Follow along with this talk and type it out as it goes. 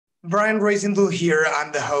Brian Raisingbull here.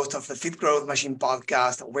 I'm the host of the Fit Growth Machine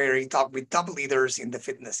podcast, where I talk with top leaders in the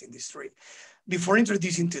fitness industry. Before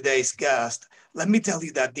introducing today's guest, let me tell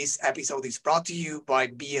you that this episode is brought to you by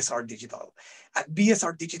BSR Digital. At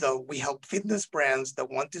BSR Digital, we help fitness brands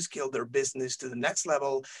that want to scale their business to the next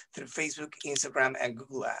level through Facebook, Instagram, and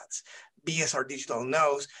Google Ads. BSR Digital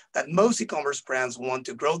knows that most e-commerce brands want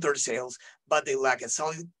to grow their sales, but they lack a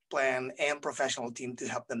solid plan and professional team to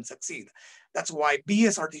help them succeed. That's why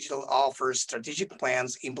BSR Digital offers strategic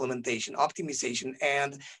plans, implementation, optimization,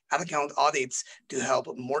 and ad account audits to help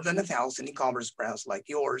more than 1,000 e-commerce brands like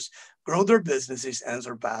yours grow their businesses and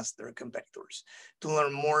surpass their competitors. To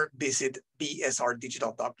learn more, visit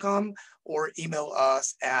bsrdigital.com or email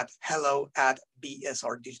us at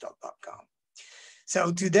hello@bsrdigital.com.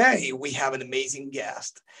 So today we have an amazing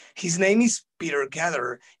guest. His name is Peter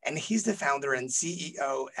Keller, and he's the founder and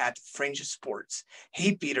CEO at Fringe Sports.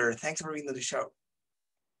 Hey, Peter, thanks for being on the show.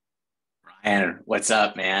 Brian, what's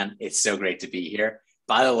up, man? It's so great to be here.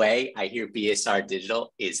 By the way, I hear BSR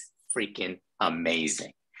Digital is freaking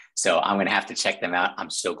amazing. So I'm going to have to check them out. I'm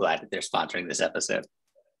so glad that they're sponsoring this episode.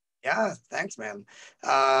 Yeah, thanks, man.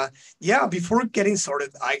 Before getting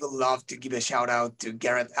started, I would love to give a shout out to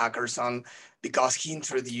Garrett Ackerson because he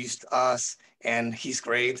introduced us and he's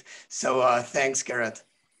great. So thanks, Garrett.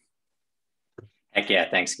 Heck yeah,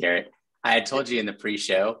 thanks, Garrett. I had told you in the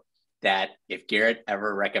pre-show that if Garrett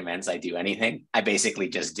ever recommends I do anything, I basically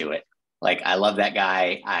just do it. Like, I love that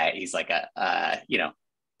guy. He's like a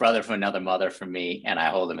brother from another mother from me, and I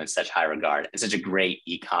hold him in such high regard. And such a great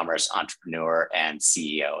e-commerce entrepreneur and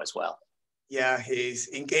CEO as well. Yeah, he's.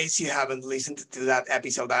 In case you haven't listened to that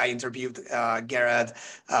episode, I interviewed Garrett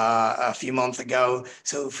a few months ago.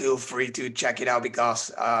 So feel free to check it out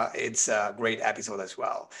because it's a great episode as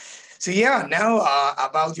well. So yeah, now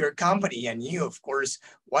about your company and you, of course,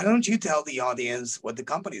 why don't you tell the audience what the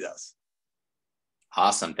company does?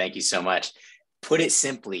 Awesome. Thank you so much. Put it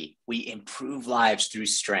simply, we improve lives through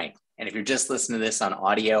strength. And if you're just listening to this on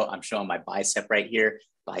audio, I'm showing my bicep right here.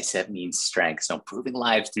 Bicep means strength. So improving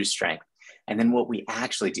lives through strength. And then what we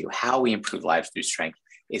actually do, how we improve lives through strength,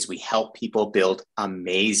 is we help people build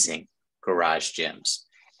amazing garage gyms.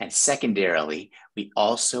 And secondarily, we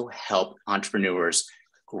also help entrepreneurs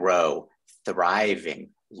grow thriving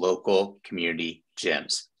local community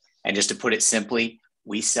gyms. And just to put it simply,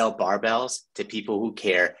 we sell barbells to people who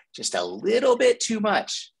care just a little bit too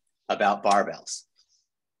much about barbells.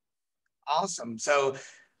 Awesome. So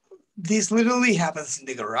this literally happens in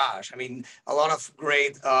the garage. I mean, a lot of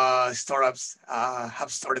great startups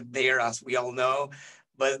have started there, as we all know,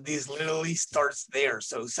 but this literally starts there.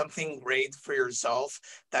 So something great for yourself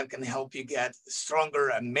that can help you get stronger,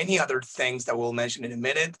 and many other things that we'll mention in a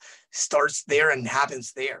minute starts there and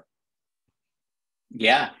happens there.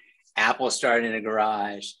 Yeah. Apple started in a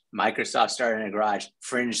garage, Microsoft started in a garage,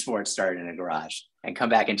 Fringe Sports started in a garage. And come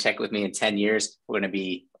back and check with me in 10 years. We're going to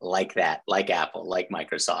be like that, like Apple, like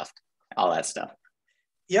Microsoft, all that stuff.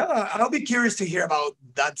 Yeah, I'll be curious to hear about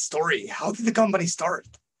that story. How did the company start?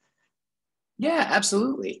 Yeah,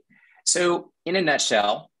 absolutely. So in a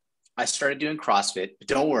nutshell, I started doing CrossFit, but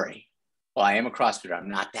don't worry. Well, I am a CrossFitter. I'm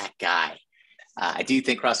not that guy. I do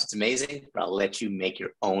think CrossFit's amazing, but I'll let you make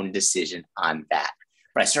your own decision on that.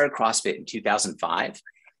 But I started CrossFit in 2005,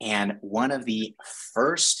 and one of the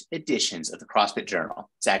first editions of the CrossFit Journal,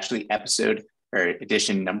 it's actually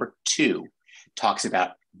edition number 2, talks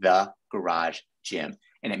about the garage gym.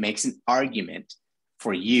 And it makes an argument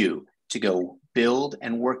for you to go build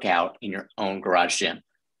and work out in your own garage gym.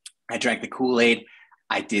 I drank the Kool-Aid.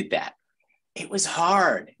 I did that. It was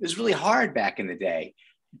hard. It was really hard back in the day.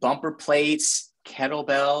 Bumper plates,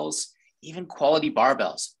 kettlebells, even quality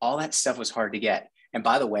barbells, all that stuff was hard to get. And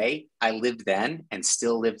by the way, I lived then and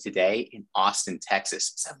still live today in Austin,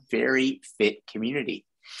 Texas. It's a very fit community.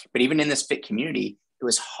 But even in this fit community, it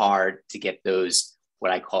was hard to get those,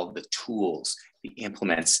 what I call the tools, the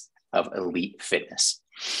implements of elite fitness.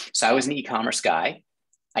 So I was an e-commerce guy.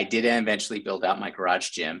 I did eventually build out my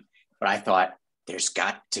garage gym, but I thought there's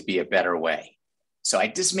got to be a better way. So I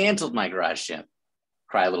dismantled my garage gym.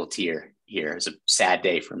 Cry a little tear here. It's a sad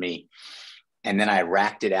day for me. And then I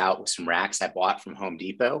racked it out with some racks I bought from Home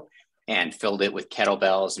Depot and filled it with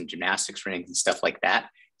kettlebells and gymnastics rings and stuff like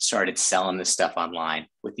that. Started selling this stuff online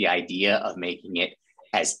with the idea of making it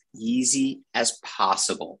as easy as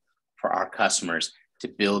possible for our customers to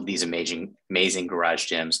build these amazing garage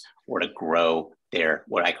gyms or to grow their,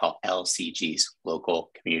 what I call LCGs,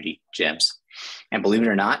 local community gyms. And believe it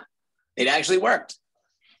or not, it actually worked.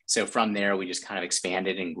 So from there, we just kind of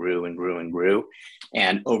expanded and grew and grew and grew.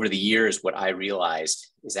 And over the years, what I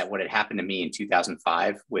realized is that what had happened to me in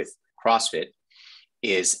 2005 with CrossFit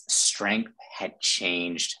is strength had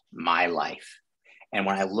changed my life. And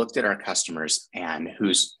when I looked at our customers and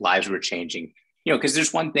whose lives were changing, because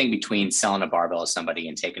there's one thing between selling a barbell to somebody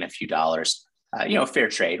and taking a few dollars, fair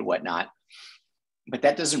trade, whatnot, but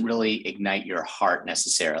that doesn't really ignite your heart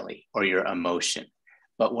necessarily or your emotion.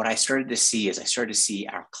 But what I started to see is I started to see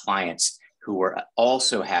our clients who were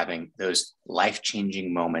also having those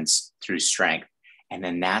life-changing moments through strength. And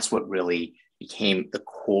then that's what really became the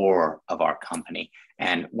core of our company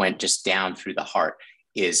and went just down through the heart,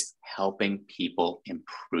 is helping people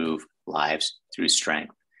improve lives through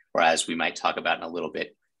strength. Or as we might talk about in a little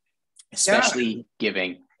bit, especially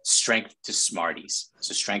giving strength to smarties.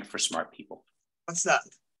 So strength for smart people. What's that?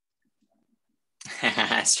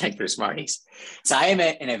 Strength for smarties. So I am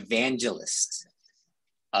an evangelist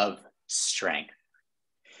of strength.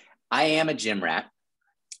 I am a gym rat.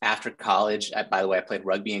 After college, by the way, I played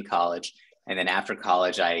rugby in college. And then after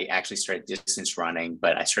college, I actually started distance running,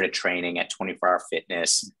 but I started training at 24-hour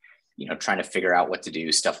fitness, trying to figure out what to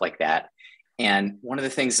do, stuff like that. And one of the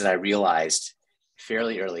things that I realized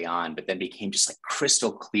fairly early on, but then became just like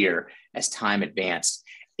crystal clear as time advanced,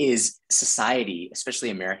 is society, especially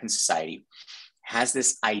American society, has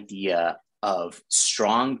this idea of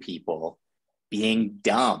strong people being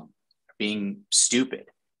dumb, being stupid.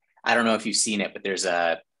 I don't know if you've seen it, but there's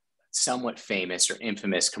a somewhat famous or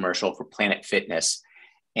infamous commercial for Planet Fitness.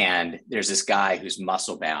 And there's this guy who's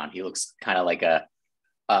muscle bound. He looks kind of like a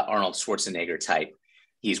Arnold Schwarzenegger type.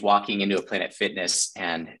 He's walking into a Planet Fitness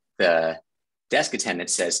and the desk attendant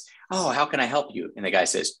says, "Oh, how can I help you?" And the guy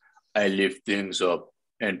says, "I lift things up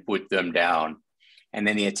and put them down." And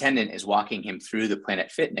then the attendant is walking him through the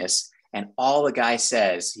Planet Fitness. And all the guy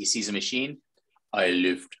says, he sees a machine, "I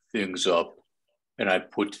lift things up and I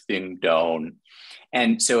put things down."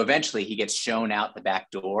 And so eventually he gets shown out the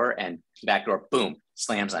back door, and the back door, boom,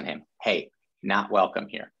 slams on him. "Hey, not welcome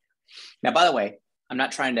here." Now, by the way, I'm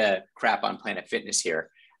not trying to crap on Planet Fitness here.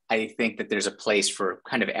 I think that there's a place for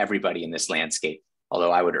kind of everybody in this landscape,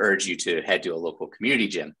 although I would urge you to head to a local community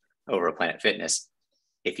gym over at Planet Fitness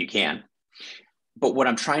if you can. But what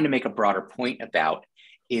I'm trying to make a broader point about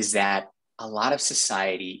is that a lot of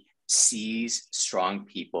society sees strong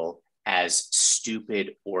people as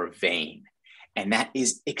stupid or vain. And that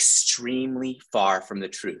is extremely far from the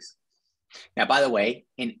truth. Now, by the way,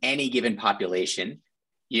 in any given population,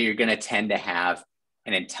 you're going to tend to have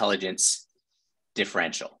an intelligence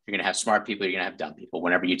differential. You're going to have smart people, you're going to have dumb people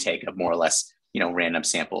whenever you take a more or less, random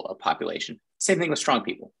sample of population. Same thing with strong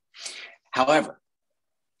people. However,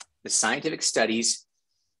 the scientific studies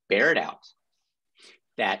bear it out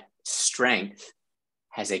that strength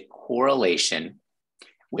has a correlation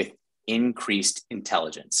with increased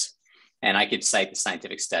intelligence. And I could cite the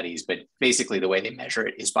scientific studies, but basically the way they measure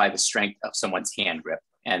it is by the strength of someone's hand grip.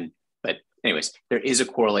 But anyways, there is a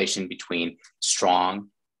correlation between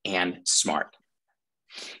strong and smart.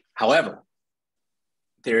 However,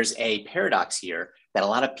 there's a paradox here that a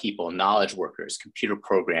lot of people, knowledge workers, computer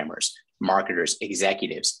programmers, marketers,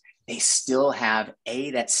 executives, they still have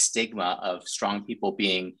that stigma of strong people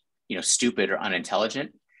being, stupid or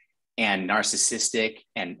unintelligent and narcissistic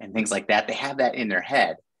and things like that. They have that in their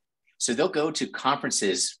head. So they'll go to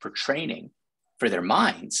conferences for training for their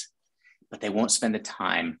minds, but they won't spend the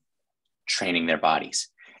time training their bodies.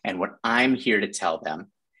 And what I'm here to tell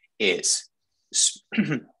them is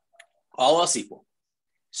all else equal,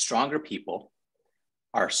 stronger people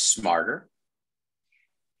are smarter,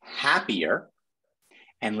 happier,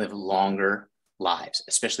 and live longer lives,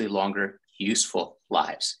 especially longer, useful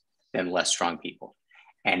lives than less strong people.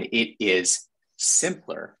 And it is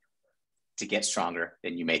simpler to get stronger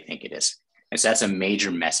than you may think it is. And so that's a major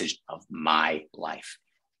message of my life.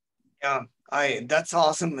 Yeah, that's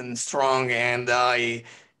awesome and strong. And I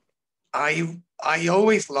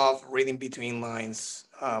always love reading between lines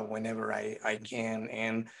whenever I can.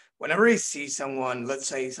 And whenever I see someone, let's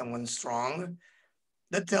say someone strong,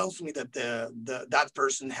 that tells me that that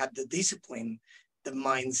person had the discipline, the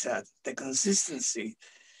mindset, the consistency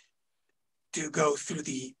to go through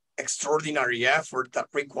the extraordinary effort that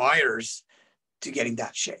requires to get in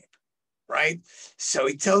that shape, right? So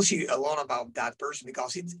it tells you a lot about that person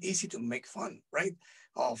because it's easy to make fun, right,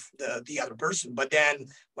 of the other person. But then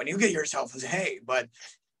when you get yourself and say, "Hey, but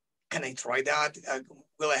can I try that?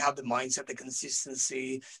 Will I have the mindset, the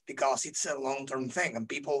consistency?" Because it's a long-term thing.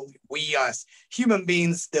 And we as human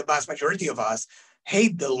beings, the vast majority of us,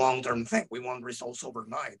 hate the long-term thing. We want results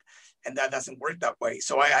overnight. And that doesn't work that way.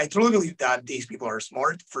 So I truly believe that these people are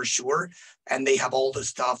smart for sure. And they have all the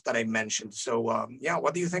stuff that I mentioned. So yeah,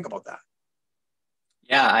 what do you think about that?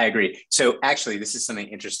 Yeah, I agree. So actually, this is something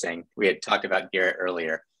interesting. We had talked about Garrett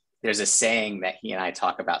earlier. there's a saying that he and I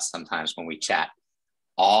talk about sometimes when we chat.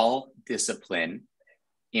 All discipline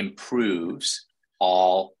improves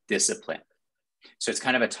all discipline. So it's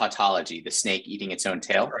kind of a tautology, the snake eating its own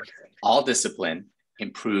tail. All discipline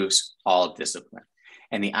improves all discipline.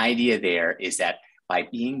 And the idea there is that by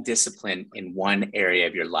being disciplined in one area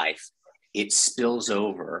of your life, it spills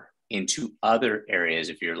over into other areas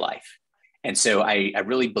of your life. And so I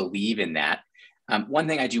really believe in that. One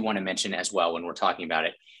thing I do want to mention as well when we're talking about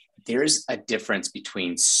it, there's a difference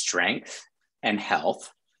between strength and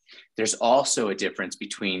health. There's also a difference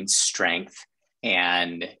between strength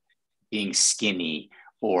and being skinny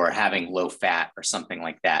or having low fat or something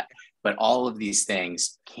like that. But all of these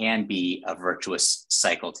things can be a virtuous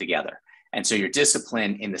cycle together. And so your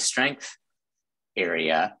discipline in the strength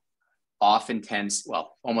area often tends,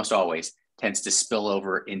 well, almost always tends to spill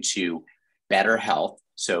over into better health.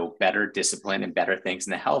 So better discipline and better things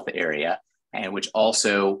in the health area, and which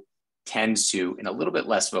also tends to, in a little bit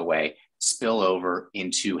less of a way, spill over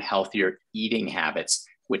into healthier eating habits,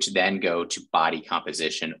 which then go to body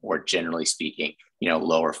composition, or generally speaking,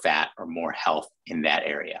 lower fat or more health in that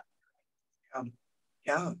area.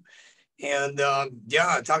 Yeah. And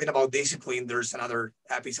talking about discipline, there's another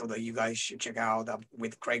episode that you guys should check out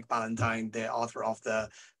with Craig Ballantyne, the author of the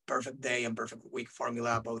Perfect Day and Perfect Week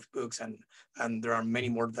Formula, both books, and there are many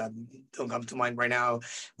more that don't come to mind right now.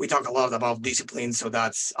 We talk a lot about discipline, so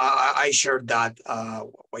that's I shared that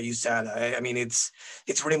what you said. I mean, it's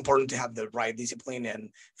really important to have the right discipline, and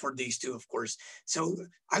for these two, of course. So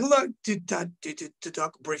I'd like to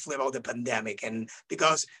talk briefly about the pandemic, and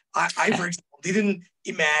because I for example didn't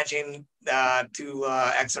imagine to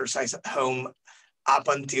exercise at home up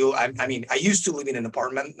until I mean I used to live in an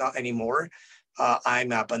apartment, not anymore.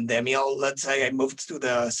 I'm a pandemial. Let's say I moved to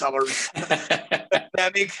the suburbs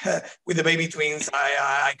pandemic with the baby twins.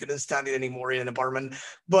 I couldn't stand it anymore in an apartment.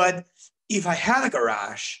 But if I had a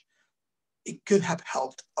garage, it could have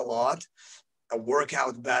helped a lot. I work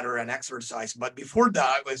out better and exercise. But before that,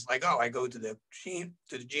 I was like, I go to the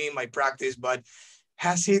gym, I practice. But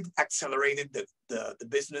has it accelerated the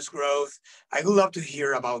business growth? I would love to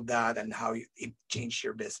hear about that and how it changed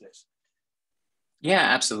your business. Yeah,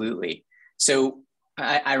 absolutely. So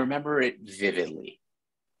I remember it vividly.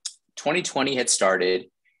 2020 had started.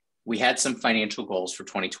 We had some financial goals for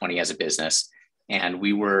 2020 as a business, and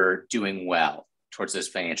we were doing well towards those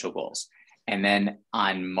financial goals. And then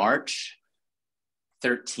on March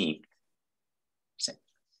 13th,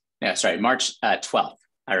 March 12th,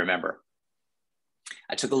 I remember,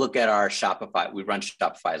 I took a look at our Shopify. We run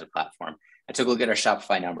Shopify as a platform. I took a look at our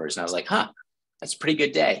Shopify numbers, and I was like, that's a pretty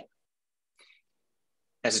good day.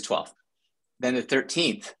 As a 12th. Then the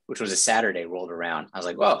 13th, which was a Saturday, rolled around. I was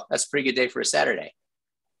like, whoa, that's a pretty good day for a Saturday.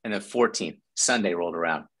 And the 14th, Sunday rolled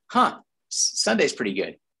around. Sunday's pretty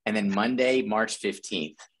good. And then Monday, March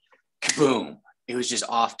 15th, boom, it was just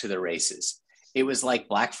off to the races. It was like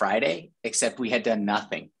Black Friday, except we had done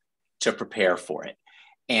nothing to prepare for it.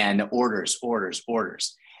 And orders.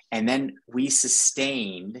 And then we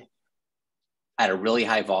sustained at a really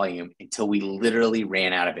high volume until we literally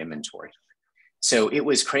ran out of inventory. So it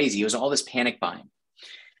was crazy. It was all this panic buying.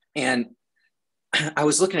 And I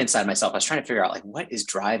was looking inside myself. I was trying to figure out what is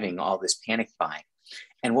driving all this panic buying.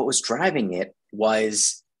 And what was driving it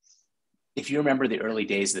was, if you remember the early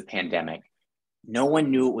days of the pandemic, no one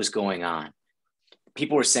knew what was going on.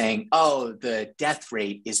 People were saying, the death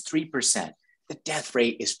rate is 3%. The death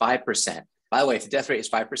rate is 5%. By the way, if the death rate is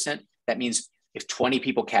 5%, that means if 20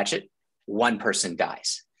 people catch it, one person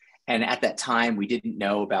dies. And at that time, we didn't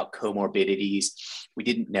know about comorbidities. We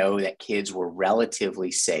didn't know that kids were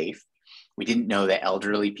relatively safe. We didn't know that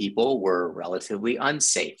elderly people were relatively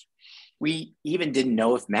unsafe. We even didn't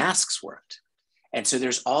know if masks worked. And so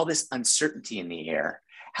there's all this uncertainty in the air.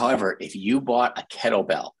 However, if you bought a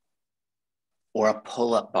kettlebell or a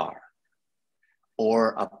pull-up bar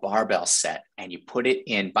or a barbell set and you put it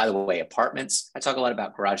in, by the way, apartments, I talk a lot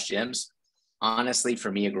about garage gyms. Honestly,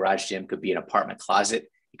 for me, a garage gym could be an apartment closet.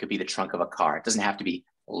 It could be the trunk of a car. It doesn't have to be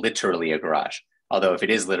literally a garage. Although if it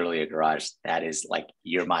is literally a garage, that is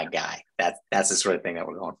you're my guy. That's the sort of thing that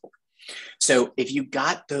we're going for. So if you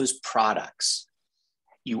got those products,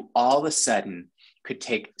 you all of a sudden could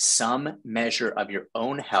take some measure of your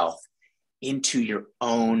own health into your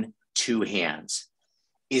own two hands.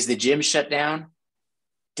 Is the gym shut down?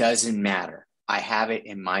 Doesn't matter. I have it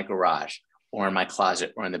in my garage or in my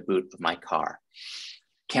closet or in the boot of my car.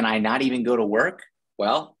 Can I not even go to work?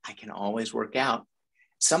 Well, I can always work out.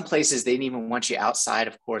 Some places, they didn't even want you outside,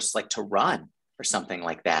 of course, to run or something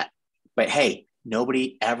like that. But hey,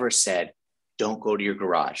 nobody ever said, don't go to your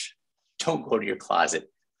garage. Don't go to your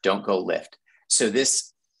closet. Don't go lift. So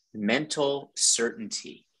this mental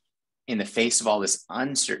certainty in the face of all this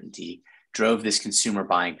uncertainty drove this consumer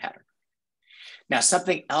buying pattern. Now,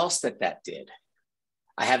 something else that did,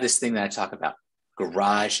 I have this thing that I talk about,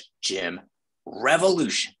 garage gym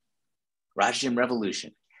revolution. Garage gym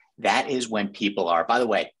revolution. That is when people are, by the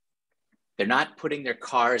way, they're not putting their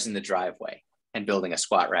cars in the driveway and building a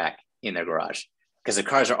squat rack in their garage because the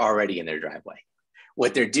cars are already in their driveway.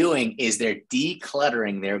 What they're doing is they're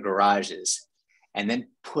decluttering their garages and then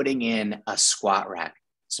putting in a squat rack,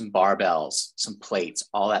 some barbells, some plates,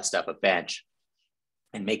 all that stuff, a bench,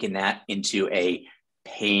 and making that into a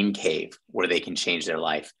pain cave where they can change their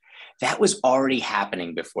life. That was already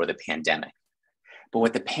happening before the pandemic. But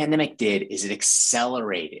what the pandemic did is it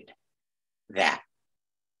accelerated that.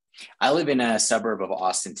 I live in a suburb of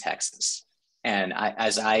Austin, Texas. And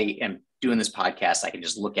as I am doing this podcast, I can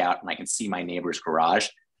just look out and I can see my neighbor's garage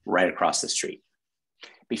right across the street.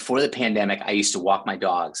 Before the pandemic, I used to walk my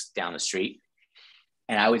dogs down the street.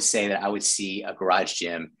 And I would say that I would see a garage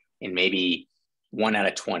gym in maybe 1 out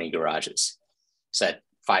of 20 garages. So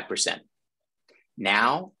 5%.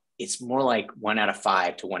 Now it's more like 1 out of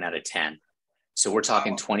 5 to 1 out of 10. So we're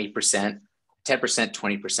talking 20%, 10%,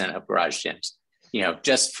 20% of garage gyms,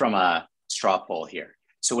 just from a straw poll here.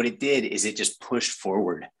 So what it did is it just pushed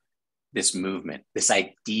forward this movement, this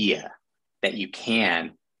idea that you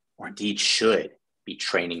can, or indeed should, be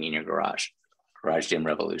training in your garage gym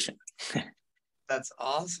revolution. That's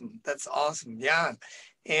awesome. That's awesome. Yeah.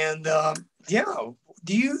 And do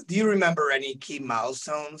you remember any key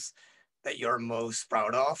milestones that you're most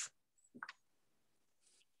proud of?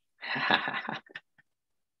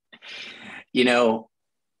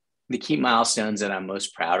 The key milestones that I'm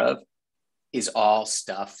most proud of is all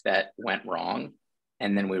stuff that went wrong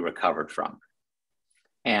and then we recovered from.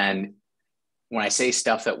 And when I say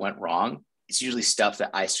stuff that went wrong, it's usually stuff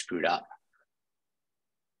that I screwed up.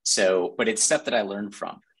 But it's stuff that I learned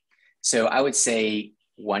from. So I would say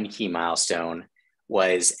one key milestone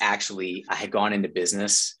was actually I had gone into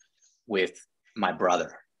business with my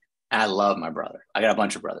brother. And I love my brother. I got a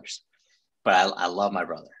bunch of brothers, but I love my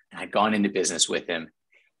brother. And I'd gone into business with him.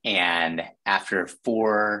 And after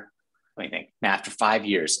 5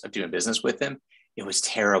 years of doing business with him, it was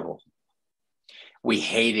terrible. We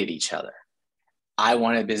hated each other. I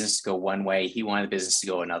wanted the business to go one way. He wanted the business to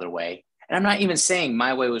go another way. And I'm not even saying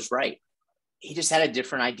my way was right. He just had a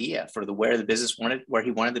different idea for where he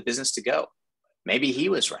wanted the business to go. Maybe he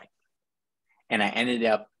was right. And I ended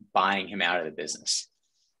up buying him out of the business.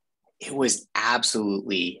 It was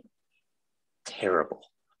absolutely terrible.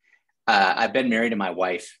 I've been married to my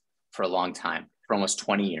wife for a long time, for almost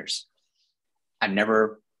 20 years. I've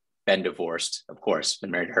never been divorced, of course,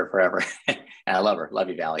 been married to her forever. And I love her. Love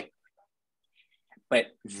you, Valley. But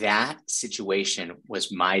that situation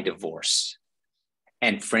was my divorce.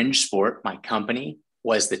 And Fringe Sport, my company,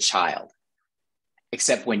 was the child.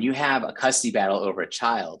 Except when you have a custody battle over a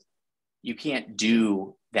child, you can't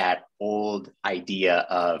do that old idea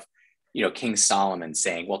of, King Solomon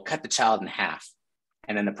saying, well, cut the child in half.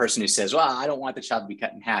 And then the person who says, well, I don't want the child to be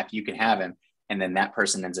cut in half, you can have him. And then that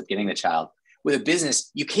person ends up getting the child. With a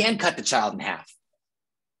business, you can cut the child in half.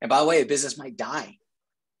 And by the way, the business might die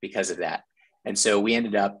because of that. And so we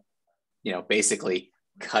ended up, basically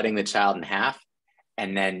cutting the child in half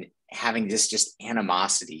and then having this just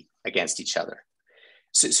animosity against each other.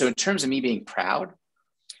 So in terms of me being proud,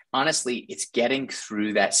 honestly, it's getting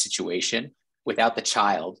through that situation without the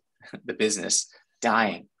child, the business,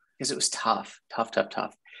 dying, because it was tough.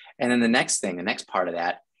 And then the next part of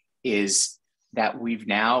that is that we've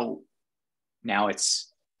now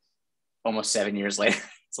it's almost 7 years later,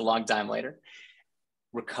 it's a long time later,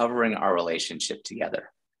 recovering our relationship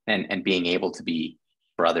together and being able to be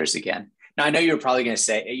brothers again. Now, I know you're probably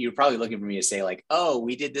looking for me to say like, oh,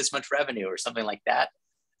 we did this much revenue or something like that.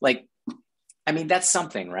 Like, I mean, that's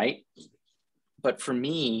something, right? But for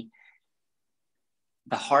me,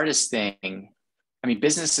 the hardest thing,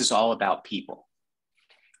 business is all about people.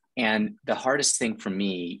 And the hardest thing for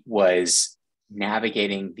me was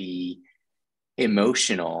navigating the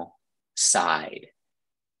emotional side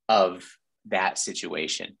of that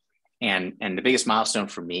situation. And the biggest milestone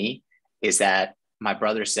for me is that my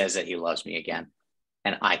brother says that he loves me again.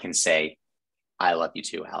 And I can say, I love you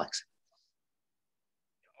too, Alex.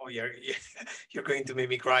 Oh, you're going to make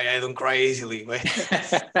me cry. I don't cry easily. No,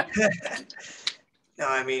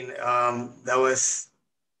 that was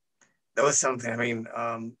something.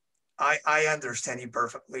 I understand you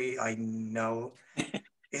perfectly. I know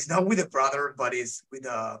it's not with a brother, but it's with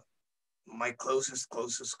my closest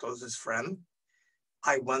friend.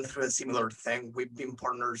 I went through a similar thing. We've been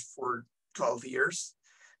partners for 12 years.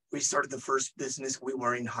 we started the first business. We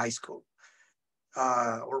were in high school,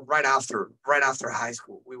 or right after high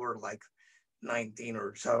school. We were like 19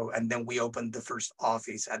 or so, and then we opened the first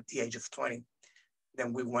office at the age of 20.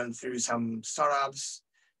 Then we went through some startups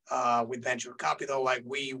with venture capital. Like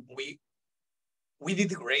we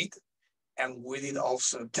did great, and we did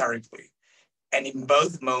also terribly. And in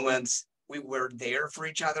both moments, we were there for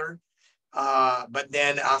each other. But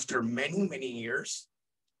then after many, many years,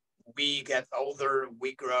 we get older,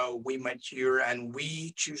 we grow, we mature, and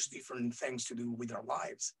we choose different things to do with our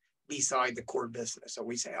lives beside the core business. So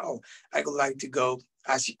we say, oh, I would like to go,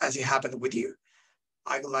 as it happened with you,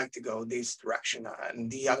 I would like to go this direction. And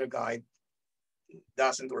the other guy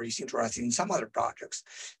doesn't, or is interested in some other projects.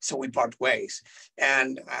 So we part ways.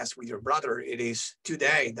 And as with your brother, it is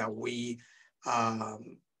today that we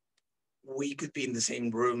could be in the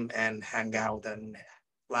same room and hang out and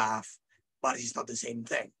laugh, but it's not the same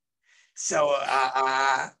thing. So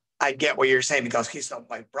I get what you're saying, because he's not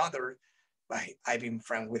my brother, but I've been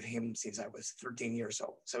friends with him since I was 13 years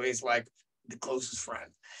old. So he's like the closest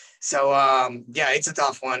friend. So yeah, it's a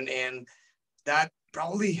tough one. And that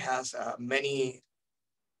probably has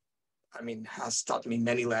has taught me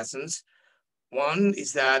many lessons. One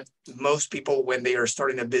is that most people, when they are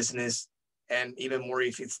starting a business, and even more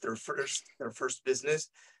if it's their first business,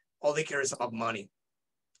 all they care is about money,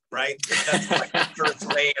 right? That's like the first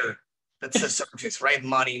layer. That's the surface, right?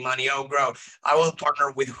 Money, money. Oh, bro, I will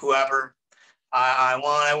partner with whoever I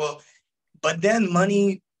want. I will, but then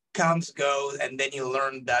money comes, goes, and then you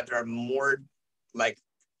learn that there are more, like,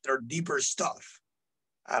 there are deeper stuff,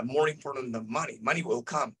 more important than money. Money will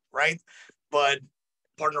come, right? But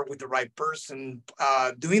partner with the right person,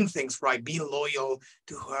 doing things right, be loyal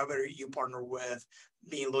to whoever you partner with,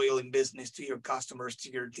 being loyal in business to your customers,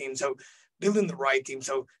 to your team. So building the right team.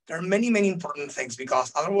 So there are many, many important things,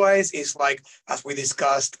 because otherwise it's like, as we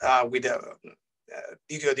discussed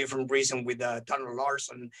due to a different reason with Tanner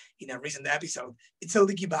Larson in a recent episode, it's a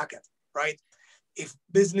leaky bucket, right? If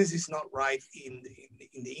business is not right in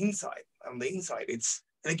the inside, on the inside, it's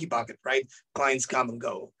a leaky bucket, right? Clients come and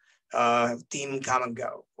go, team come and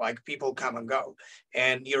go, like people come and go,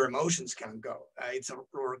 and your emotions come and go. It's a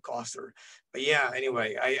roller coaster. But yeah,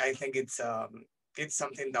 anyway, I think it's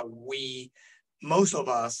something that most of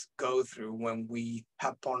us go through when we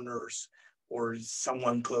have partners or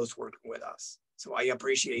someone close working with us. So I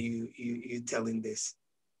appreciate you telling this.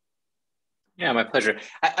 Yeah, my pleasure.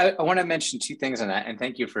 I want to mention two things on that, and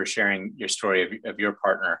thank you for sharing your story of your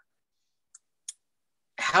partner.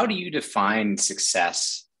 How do you define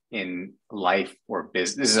success in life or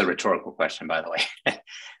business? This is a rhetorical question, by the way.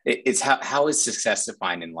 It's how is success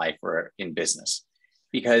defined in life or in business?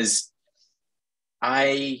 Because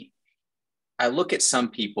I look at some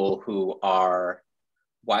people who are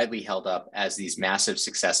widely held up as these massive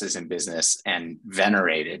successes in business and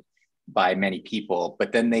venerated by many people,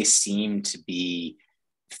 but then they seem to be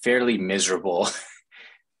fairly miserable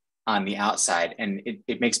on the outside. And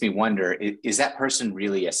it makes me wonder, is that person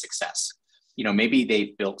really a success? You know, maybe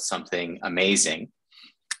they've built something amazing,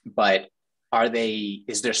 but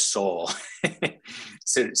is their soul,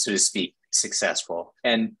 so to speak, successful?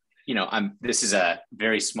 And, you know, this is a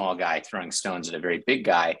very small guy throwing stones at a very big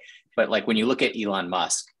guy. But like when you look at Elon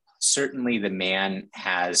Musk, certainly the man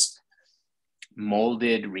has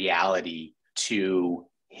molded reality to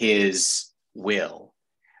his will.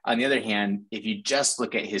 On the other hand, if you just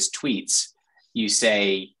look at his tweets, you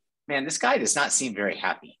say, man, this guy does not seem very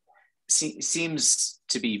happy. Seems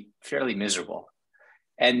to be fairly miserable.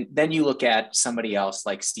 And then you look at somebody else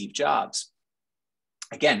like Steve Jobs.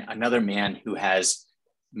 Again, another man who has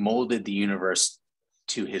molded the universe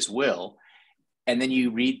to his will. And then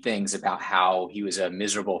you read things about how he was a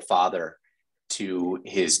miserable father to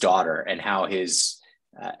his daughter, and how his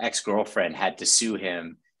ex-girlfriend had to sue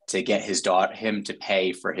him to get him to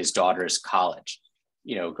pay for his daughter's college,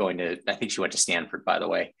 you know, I think she went to Stanford, by the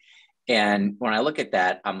way. And when I look at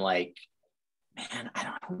that, I'm like, man, I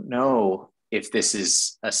don't know if this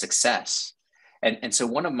is a success. And so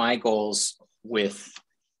one of my goals with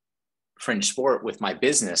Fringe Sport, with my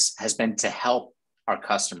business, has been to help our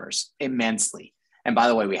customers immensely. And by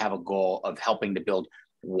the way, we have a goal of helping to build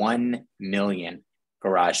 1 million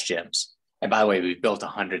garage gyms. And by the way, we've built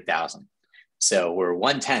 100,000. So we're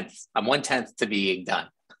 1/10. I'm 1/10 to being done.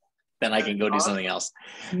 Then I can go do something else.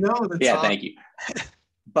 No, that's yeah, awesome. Thank you.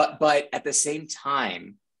 But at the same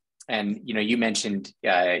time, and you know, you mentioned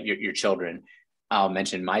your children. I'll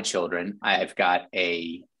mention my children. I've got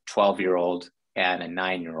a 12-year-old and a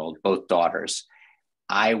 9-year-old, both daughters.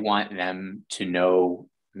 I want them to know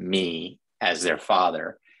me as their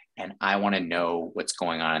father, and I want to know what's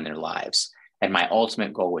going on in their lives. And my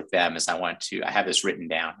ultimate goal with them is I have this written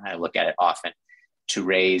down, I look at it often, to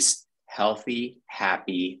raise healthy,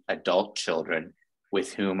 happy adult children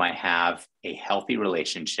with whom I have a healthy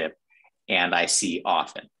relationship and I see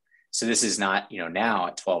often. So this is not, now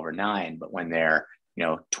at 12 or 9, but when they're,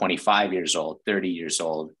 25 years old, 30 years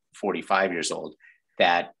old, 45 years old,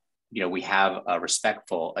 that, we have a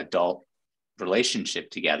respectful adult relationship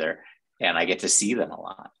together and I get to see them a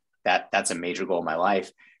lot. That's a major goal in my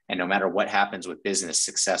life. And no matter what happens with business,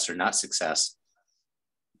 success or not success,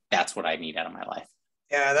 that's what I need out of my life.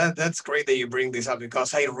 Yeah, that's great that you bring this up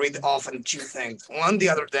because I read often two things. One, the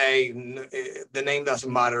other day, the name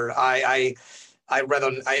doesn't matter. I read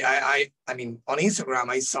I mean, on Instagram,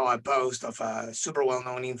 I saw a post of a super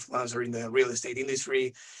well-known influencer in the real estate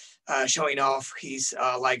industry showing off his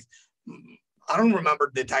I don't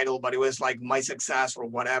remember the title, but it was like my success or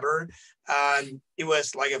whatever. And it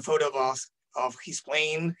was like a photo of his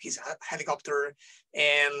plane, his helicopter,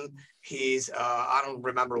 and his I don't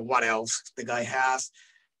remember what else the guy has.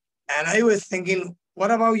 And I was thinking,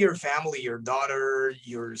 what about your family, your daughter,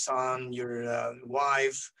 your son, your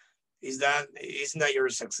wife? Isn't that your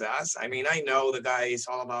success? I mean, I know the guy is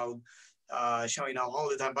all about showing off all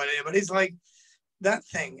the time, but it's like that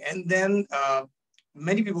thing. And then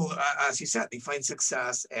many people, as you said, they find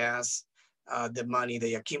success as the money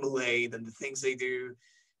they accumulate and the things they do.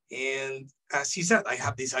 And as you said, I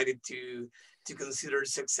have decided to consider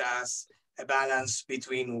success a balance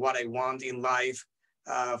between what I want in life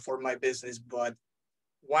for my business, but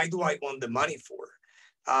why do I want the money for?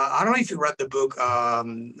 I don't know if you read the book,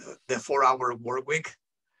 The 4 Hour Work Week.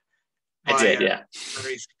 I did, yeah.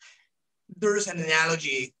 There's an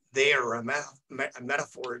analogy there, a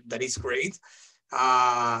metaphor that is great.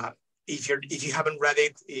 If you haven't read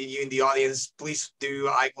it, you in the audience, please do.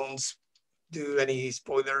 I won't do any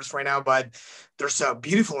spoilers right now, but there's a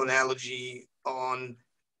beautiful analogy on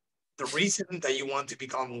the reason that you want to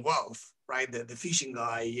become wealth, right? The fishing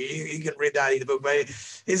guy, you can read that in the book, but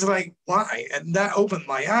it's like, why? And that opened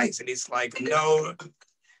my eyes. And it's like, no,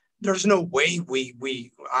 there's no way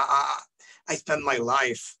I spent my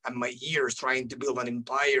life and my years trying to build an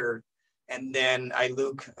empire. And then I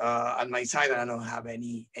look at my side and I don't have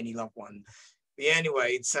any loved one. But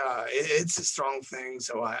anyway, it's a strong thing.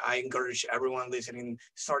 So I encourage everyone listening,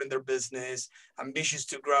 starting their business, ambitious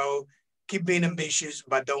to grow, keep being ambitious,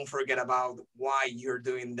 but don't forget about why you're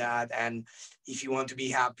doing that. And if you want to be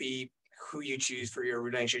happy, who you choose for your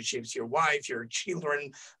relationships, your wife, your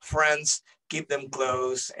children, friends, keep them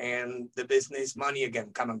close, and the business, money,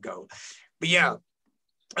 again, come and go. But yeah.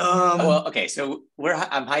 Well, okay, so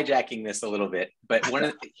I'm hijacking this a little bit, but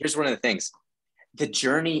here's one of the things. The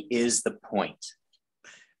journey is the point,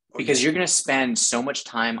 because you're going to spend so much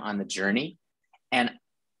time on the journey. And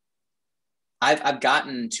I've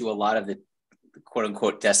gotten to a lot of the quote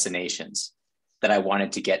unquote destinations that I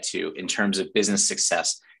wanted to get to in terms of business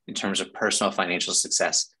success, in terms of personal financial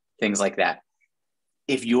success, things like that.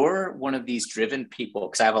 If you're one of these driven people,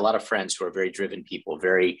 because I have a lot of friends who are very driven people,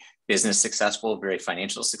 very business successful, very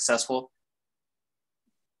financial successful,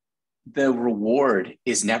 the reward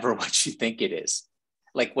is never what you think it is.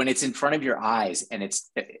 Like when it's in front of your eyes and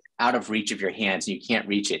it's out of reach of your hands and you can't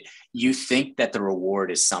reach it, you think that the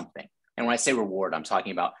reward is something. And when I say reward, I'm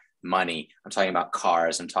talking about money, I'm talking about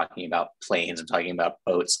cars, I'm talking about planes, I'm talking about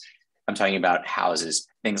boats, I'm talking about houses,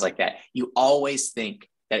 things like that. You always think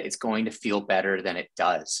that it's going to feel better than it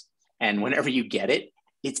does. And whenever you get it,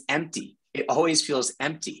 it's empty. It always feels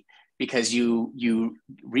empty because you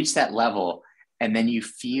reach that level and then you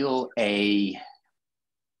just feel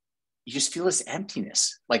this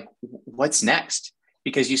emptiness. Like, what's next?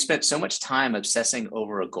 Because you spent so much time obsessing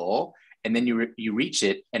over a goal and then you reach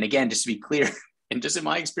it. And again, just to be clear, and just in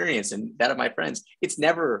my experience and that of my friends, it's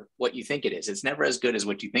never what you think it is. It's never as good as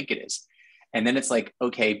what you think it is. And then it's like,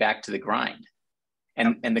 okay, back to the grind.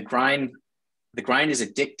 And the grind is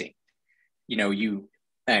addicting.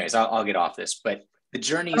 Anyways, I'll get off this, but the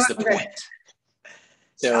journey is the point.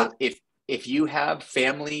 So if you have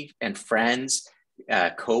family and friends,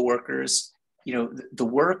 coworkers, the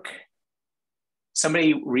work,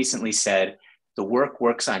 somebody recently said, the work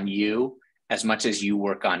works on you as much as you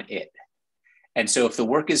work on it. And so if the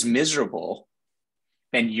work is miserable,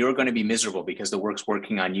 then you're going to be miserable because the work's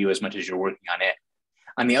working on you as much as you're working on it.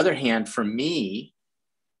 On the other hand, for me,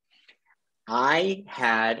 I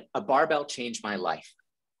had a barbell change my life.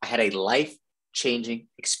 I had a life-changing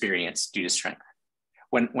experience due to strength.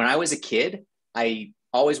 When I was a kid, I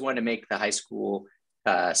always wanted to make the high school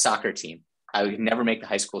soccer team. I would never make the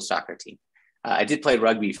high school soccer team. I did play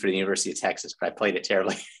rugby for the University of Texas, but I played it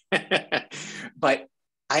terribly. But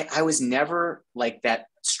I was never like that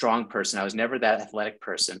strong person. I was never that athletic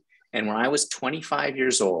person. And when I was 25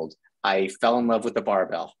 years old, I fell in love with the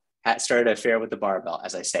barbell, started an affair with the barbell,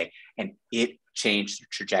 as I say, and it changed the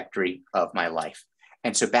trajectory of my life.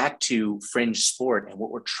 And so back to fringe sport and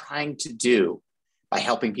what we're trying to do by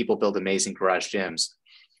helping people build amazing garage gyms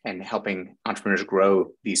and helping entrepreneurs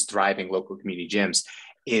grow these thriving local community gyms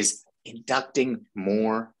is inducting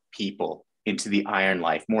more people into the iron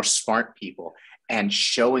life, more smart people, and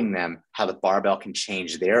showing them how the barbell can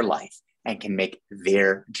change their life and can make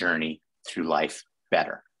their journey through life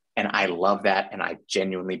better. And I love that. And I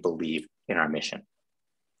genuinely believe in our mission.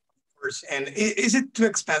 And is it too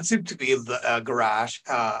expensive to build a garage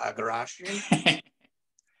gym?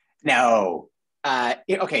 No.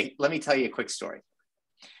 Okay, let me tell you a quick story.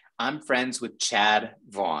 I'm friends with Chad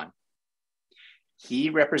Vaughn. He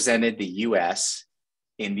represented the US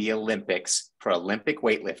in the Olympics for Olympic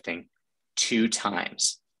weightlifting 2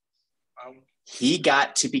 times. He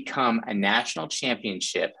got to become a national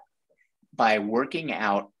championship by working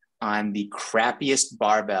out on the crappiest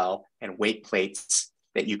barbell and weight plates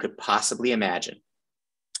that you could possibly imagine.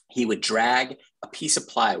 He would drag a piece of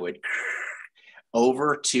plywood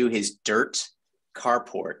over to his dirt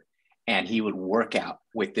carport, and he would work out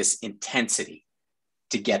with this intensity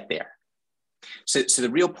to get there. So the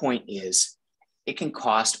real point is it can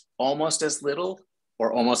cost almost as little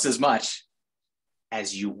or almost as much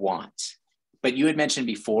as you want. But you had mentioned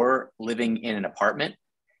before living in an apartment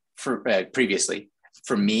previously.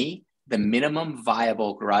 For me, the minimum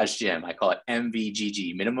viable garage gym, I call it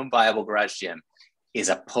MVGG, minimum viable garage gym, is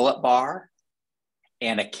a pull-up bar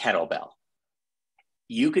and a kettlebell.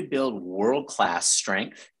 You could build world-class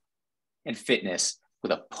strength and fitness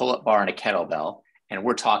with a pull-up bar and a kettlebell, and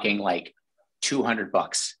we're talking like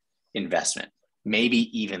 $200 investment,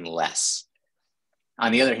 maybe even less.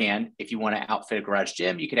 On the other hand, if you want to outfit a garage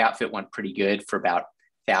gym, you could outfit one pretty good for about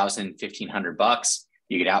 $1,000, $1,500.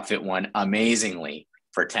 You could outfit one amazingly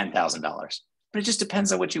for $10,000, but it just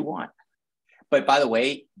depends on what you want. But by the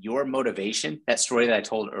way, your motivation, that story that I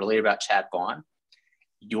told earlier about Chad Vaughn,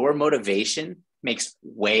 your motivation makes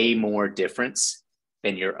way more difference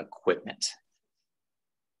than your equipment.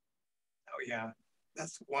 Oh, yeah.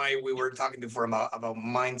 That's why we were talking before about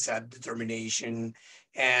mindset, determination,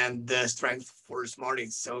 and the strength for smarting.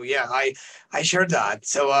 So yeah, I share that.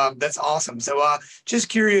 So that's awesome. So just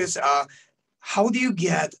curious, how do you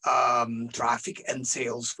get traffic and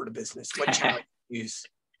sales for the business? What channel do you use?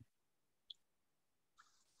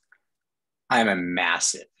 I'm a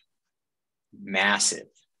massive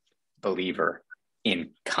believer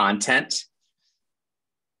in content,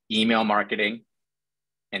 email marketing,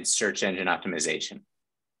 and search engine optimization.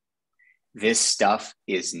 This stuff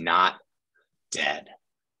is not dead.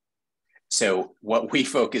 So what we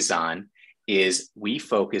focus on is we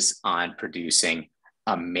focus on producing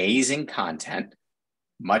amazing content,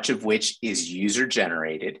 much of which is user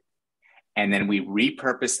generated. And then we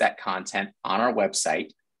repurpose that content on our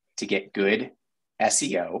website to get good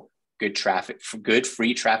SEO, good traffic, good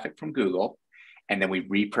free traffic from Google. And then we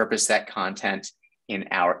repurpose that content in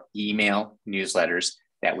our email newsletters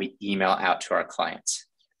that we email out to our clients.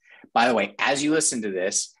 By the way, as you listen to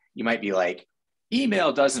this, you might be like,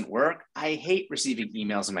 email doesn't work. I hate receiving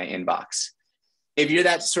emails in my inbox. If you're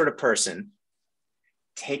that sort of person,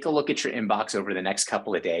 take a look at your inbox over the next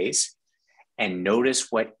couple of days and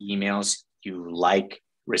notice what emails you like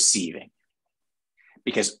receiving.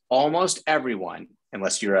 Because almost everyone,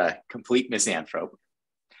 unless you're a complete misanthrope,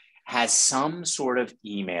 has some sort of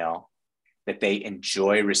email that they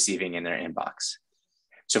enjoy receiving in their inbox.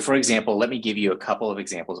 So for example, let me give you a couple of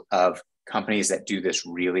examples of companies that do this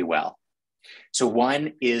really well. So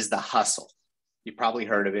one is The Hustle. You probably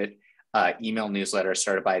heard of it. Email newsletter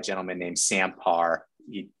started by a gentleman named Sam Parr.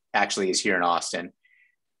 He actually is here in Austin.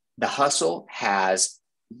 The Hustle has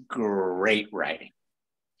great writing.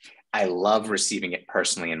 I love receiving it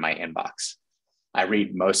personally in my inbox. I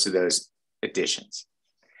read most of those editions.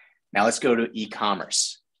 Now let's go to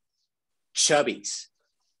e-commerce. Chubbies.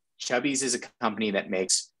 Chubbies is a company that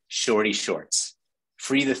makes shorty shorts.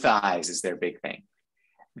 Free the thighs is their big thing.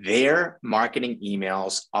 Their marketing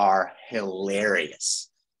emails are hilarious.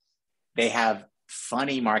 They have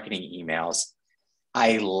funny marketing emails.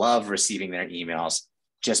 I love receiving their emails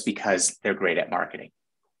just because they're great at marketing.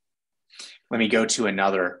 Let me go to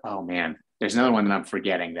another. Oh man, there's another one that I'm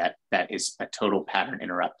forgetting that is a total pattern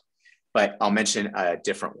interrupt, but I'll mention a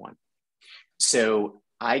different one. So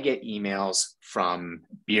I get emails from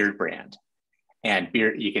Beard Brand, and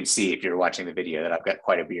Beard, you can see if you're watching the video that I've got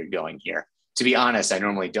quite a beard going here. To be honest, I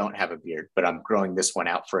normally don't have a beard, but I'm growing this one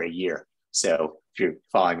out for a year. So if you're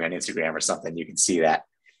following me on Instagram or something, you can see that.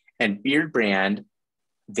 And Beard Brand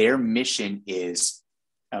Their mission is,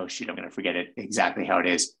 oh shoot, I'm going to forget it exactly how it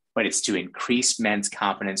is, but it's to increase men's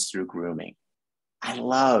confidence through grooming. I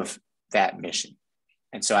love that mission.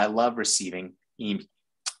 And so I love receiving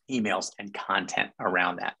emails and content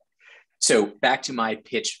around that. So back to my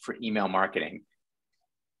pitch for email marketing.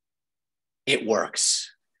 It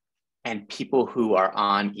works. And people who are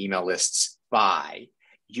on email lists buy.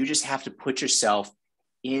 You just have to put yourself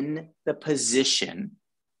in the position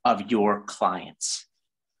of your clients.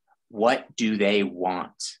 What do they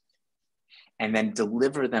want? And then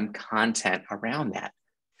deliver them content around that.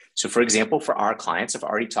 So for example, for our clients, I've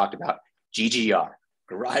already talked about GGR,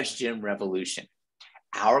 Garage Gym Revolution.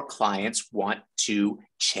 Our clients want to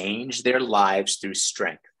change their lives through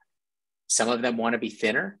strength. Some of them want to be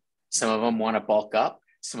thinner. Some of them want to bulk up.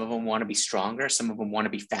 Some of them want to be stronger. Some of them want to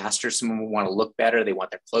be faster. Some of them want to look better. They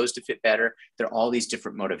want their clothes to fit better. There are all these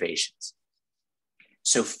different motivations.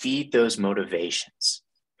 So feed those motivations.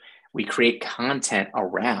 We create content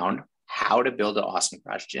around how to build an awesome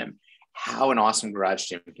garage gym, how an awesome garage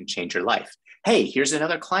gym can change your life. Hey, here's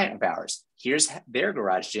another client of ours. Here's their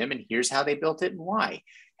garage gym, and here's how they built it and why.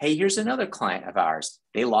 Hey, here's another client of ours.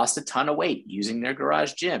 They lost a ton of weight using their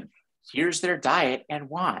garage gym. Here's their diet and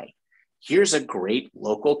why. Here's a great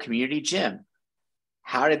local community gym.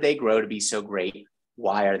 How did they grow to be so great?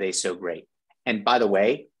 Why are they so great? And by the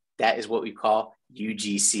way, that is what we call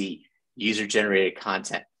UGC, user-generated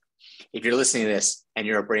content. If you're listening to this and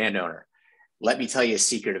you're a brand owner, let me tell you a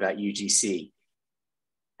secret about UGC.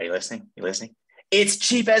 Are you listening? You listening? It's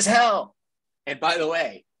cheap as hell. And by the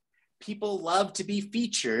way, people love to be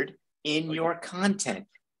featured in your content.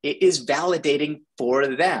 It is validating for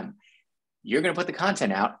them. You're going to put the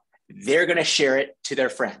content out. They're going to share it to their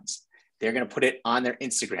friends. They're going to put it on their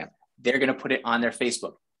Instagram. They're going to put it on their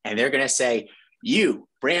Facebook. And they're going to say, you,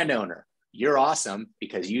 brand owner, you're awesome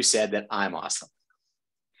because you said that I'm awesome.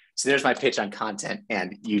 So there's my pitch on content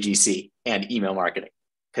and UGC and email marketing,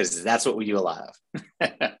 because that's what we do a lot of.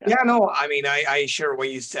 Yeah, no, I mean, I share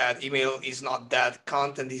what you said. Email is not that.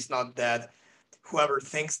 Content is not that. Whoever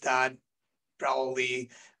thinks that,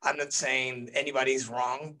 probably, I'm not saying anybody's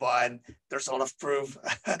wrong, but there's a lot of proof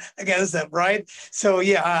against them, right? So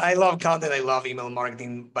yeah, I love content. I love email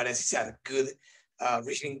marketing, but as you said,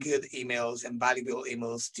 reaching good emails and valuable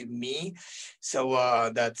emails to me.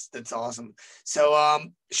 So that's awesome. So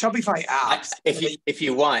Shopify apps. If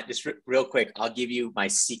you want, just real quick, I'll give you my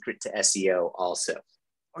secret to SEO also.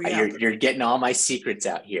 Oh, yeah. You're getting all my secrets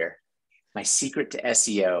out here. My secret to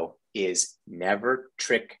SEO is never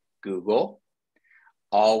trick Google.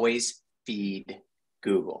 Always feed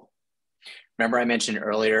Google. Remember I mentioned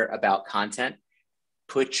earlier about content?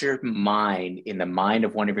 Put your mind in the mind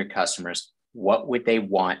of one of your customers. What would they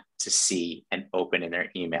want to see and open in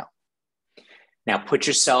their email? Now put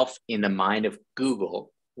yourself in the mind of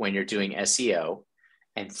Google when you're doing SEO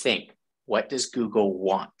and think, what does Google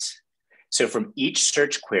want? So from each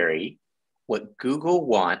search query, what Google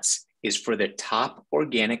wants is for the top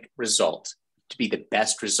organic result to be the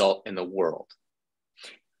best result in the world.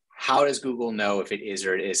 How does Google know if it is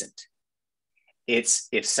or it isn't? It's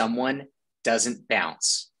if someone doesn't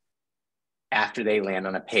bounce after they land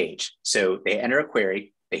on a page. So they enter a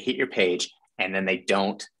query, they hit your page, and then they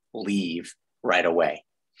don't leave right away.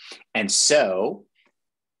 And so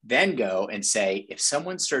then go and say, if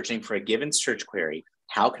someone's searching for a given search query,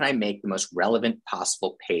 how can I make the most relevant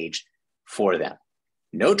possible page for them?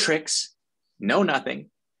 No tricks, no nothing,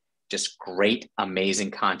 just great,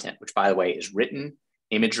 amazing content, which by the way is written,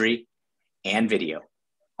 imagery, and video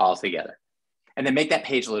all together. And then make that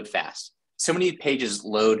page load fast. So many pages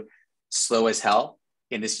load slow as hell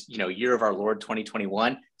in this year of our Lord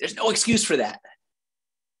 2021. There's no excuse for that.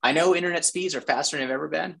 I know internet speeds are faster than they've ever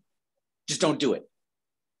been. Just don't do it.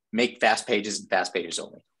 Make fast pages and fast pages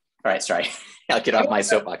only. All right, sorry. I'll get off my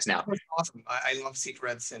soapbox now. That's awesome. I love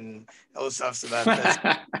secrets and all stuff. So that's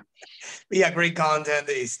but yeah, great content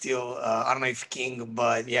is still I don't know if king,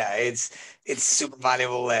 but yeah, it's super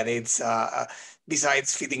valuable, and it's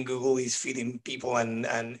besides feeding Google, is feeding people and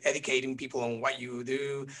educating people on what you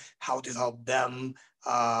do, how to help them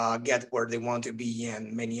get where they want to be,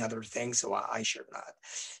 and many other things. So I share that.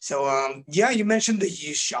 So yeah, you mentioned that you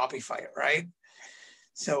use Shopify, right?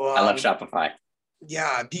 So I love Shopify.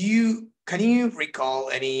 Yeah, can you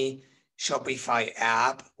recall any Shopify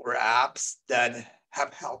app or apps that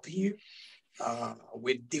have helped you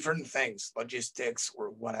with different things, logistics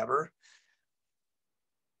or whatever?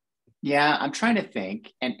 Yeah, I'm trying to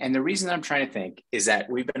think. And the reason I'm trying to think is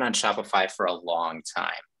that we've been on Shopify for a long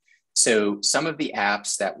time. So some of the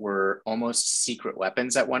apps that were almost secret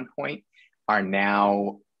weapons at one point are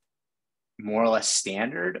now more or less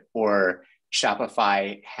standard, or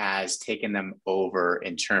Shopify has taken them over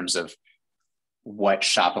in terms of what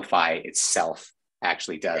Shopify itself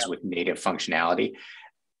actually does with native functionality.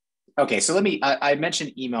 Okay, so I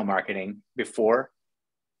mentioned email marketing before.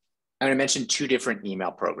 I'm going to mention two different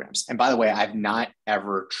email programs. And by the way, I've not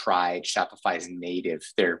ever tried Shopify's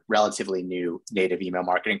their relatively new native email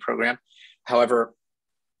marketing program. However,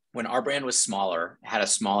 when our brand was smaller, had a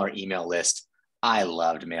smaller email list, I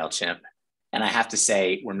loved MailChimp. And I have to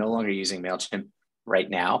say, we're no longer using MailChimp right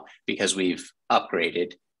now because we've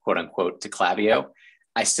upgraded, quote unquote, to Klaviyo.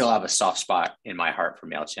 I still have a soft spot in my heart for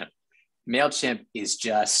MailChimp. MailChimp is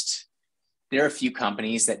just, there are a few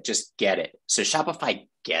companies that just get it. So Shopify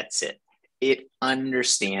gets it. It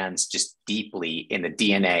understands just deeply in the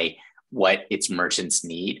DNA what its merchants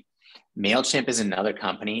need. MailChimp is another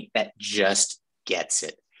company that just gets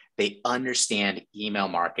it. They understand email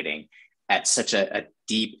marketing at such a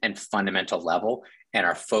deep and fundamental level and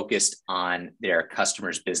are focused on their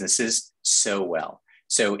customers' businesses so well.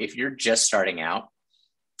 So if you're just starting out,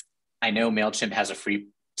 I know MailChimp has a free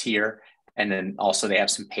tier, and then also they have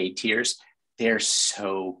some paid tiers. They're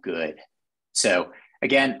so good. So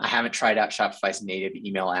again, I haven't tried out Shopify's native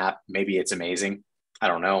email app. Maybe it's amazing. I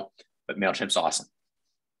don't know, but MailChimp's awesome.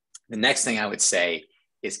 The next thing I would say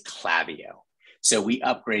is Klaviyo. So we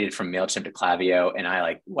upgraded from MailChimp to Klaviyo, and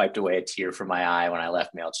I wiped away a tear from my eye when I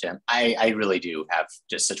left MailChimp. I really do have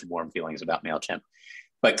just such warm feelings about MailChimp.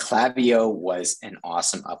 But Klaviyo was an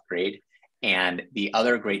awesome upgrade. And the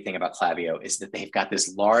other great thing about Klaviyo is that they've got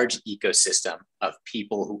this large ecosystem of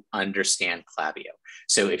people who understand Klaviyo.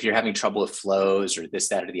 So if you're having trouble with flows or this,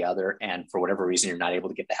 that, or the other, and for whatever reason, you're not able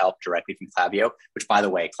to get the help directly from Klaviyo, which by the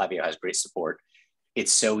way, Klaviyo has great support.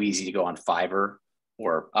 It's so easy to go on Fiverr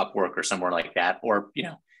or Upwork or somewhere like that, or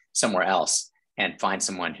somewhere else and find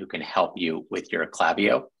someone who can help you with your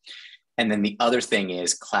Klaviyo. And then the other thing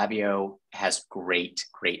is Klaviyo has great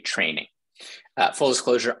training. Full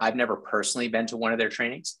disclosure, I've never personally been to one of their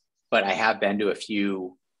trainings, but I have been to a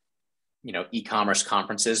few, e-commerce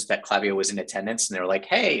conferences that Klaviyo was in attendance, and they were like,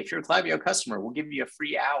 "Hey, if you're a Klaviyo customer, we'll give you a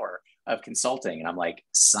free hour of consulting." And I'm like,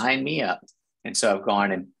 "Sign me up." And so I've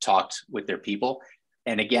gone and talked with their people.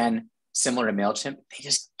 And again, similar to MailChimp, they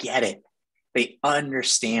just get it. They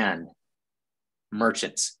understand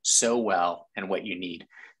merchants so well and what you need.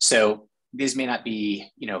 So these may not be,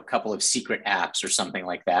 a couple of secret apps or something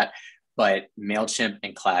like that, but MailChimp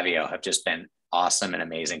and Klaviyo have just been awesome and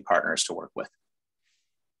amazing partners to work with.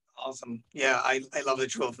 Awesome. Yeah, I love the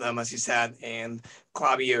two of them, as you said, and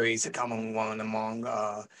Klaviyo is a common one among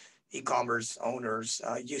e-commerce owners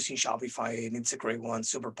using Shopify, and it's a great one,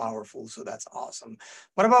 super powerful. So that's awesome.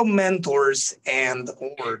 What about mentors and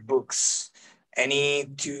or books? Any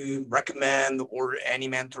to recommend or any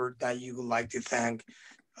mentor that you would like to thank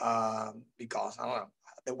because I don't know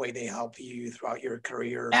the way they help you throughout your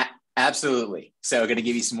career? Absolutely. So I'm going to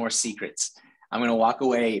give you some more secrets. I'm going to walk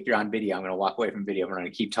away. If you're on video, I'm going to walk away from video. We're going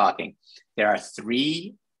to keep talking. There are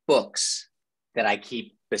 3 books that I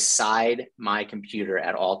keep beside my computer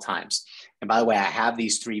at all times. And by the way, I have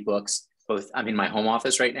these 3 books, I'm in my home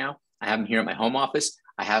office right now. I have them here at my home office.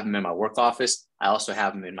 I have them in my work office. I also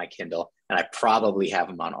have them in my Kindle, and I probably have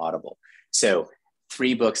them on Audible. So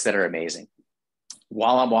 3 books that are amazing.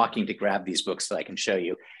 While I'm walking to grab these books so I can show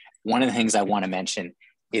you, one of the things I want to mention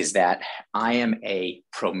is that I am a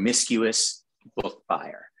promiscuous book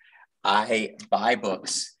buyer. I buy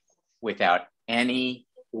books without any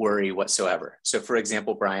worry whatsoever. So for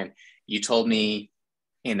example, Brian, you told me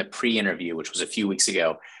in the pre-interview, which was a few weeks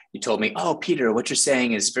ago, you told me, "Oh, Peter, what you're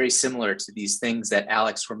saying is very similar to these things that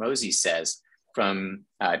Alex Hormozi says from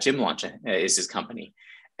Gym Launch is his company."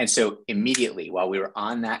 And so immediately while we were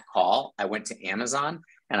on that call, I went to Amazon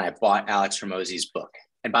and I bought Alex Hormozi's book.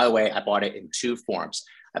 And by the way, I bought it in 2 forms.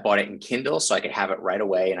 I bought it in Kindle so I could have it right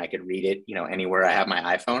away and I could read it, anywhere I have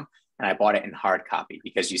my iPhone. And I bought it in hard copy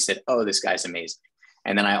because you said, "Oh, this guy's amazing."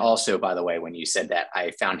 And then I also, by the way, when you said that,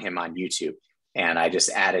 I found him on YouTube and I just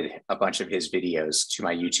added a bunch of his videos to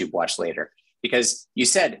my YouTube watch later because you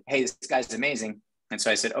said, "Hey, this guy's amazing." And so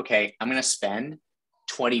I said, okay, I'm going to spend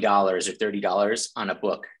 $20 or $30 on a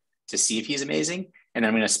book to see if he's amazing. And then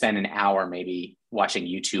I'm going to spend an hour maybe watching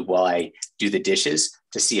YouTube while I do the dishes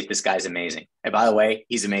to see if this guy's amazing. And by the way,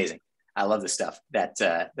 he's amazing. I love the stuff that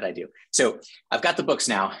I do. So I've got the books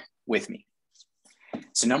now with me.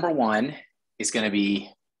 So number 1 is going to be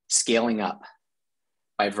Scaling Up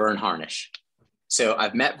by Vern Harnish. So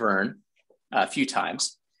I've met Vern a few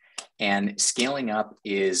times, and Scaling Up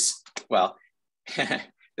is, well, the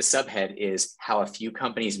subhead is how a few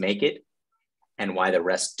companies make it and why the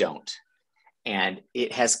rest don't. And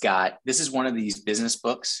it has got, this is one of these business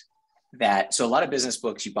books so a lot of business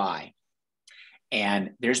books you buy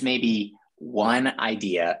And there's maybe one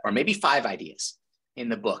idea or maybe 5 ideas in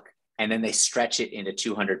the book, and then they stretch it into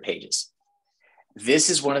 200 pages. This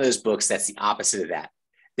is one of those books that's the opposite of that.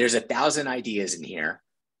 There's 1,000 ideas in here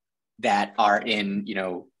that are in,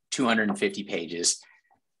 250 pages.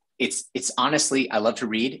 It's honestly, I love to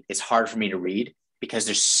read. It's hard for me to read because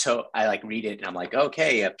I like read it and I'm like,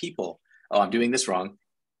 okay, people, oh, I'm doing this wrong.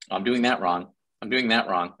 Oh, I'm doing that wrong. I'm doing that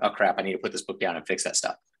wrong. Oh crap, I need to put this book down and fix that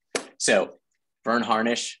stuff. So Vern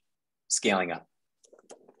Harnish, Scaling Up.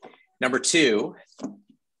 Number 2,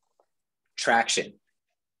 Traction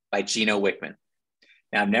by Gino Wickman.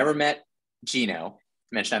 Now, I've never met Gino.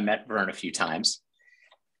 I mentioned I met Vern a few times.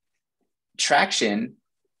 Traction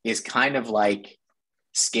is kind of like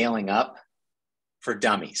scaling up for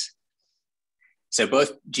dummies. So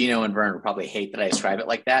both Gino and Vern will probably hate that I describe it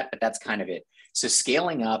like that, but that's kind of it. So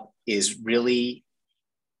scaling up is really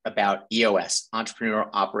about EOS, entrepreneurial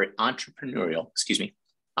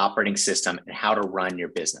operating system, and how to run your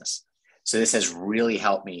business. So this has really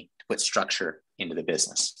helped me to put structure into the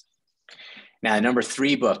business. Now, the number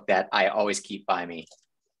 3 book that I always keep by me,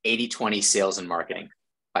 80/20 Sales and Marketing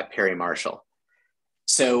by Perry Marshall.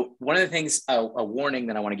 So one of the things, a warning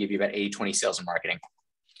that I want to give you about 80/20 Sales and Marketing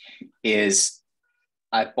is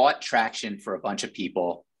I bought Traction for a bunch of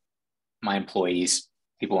people, my employees,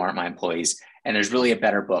 people who aren't my employees. And there's really a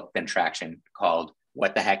better book than Traction called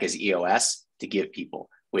What the Heck is EOS to give people,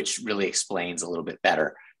 which really explains a little bit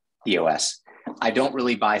better EOS. I don't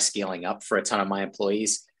really buy Scaling Up for a ton of my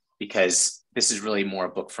employees because this is really more a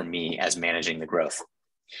book for me as managing the growth.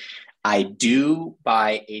 I do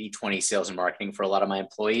buy 80/20 Sales and Marketing for a lot of my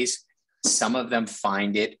employees. Some of them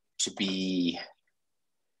find it to be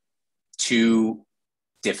too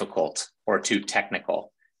difficult or too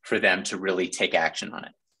technical for them to really take action on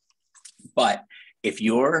it. But if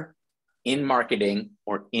you're in marketing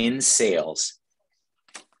or in sales,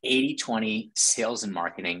 80/20 Sales and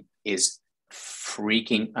Marketing is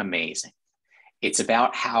freaking amazing. It's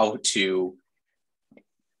about how to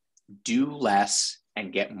do less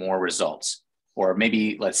and get more results, or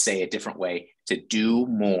maybe let's say a different way, to do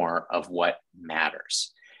more of what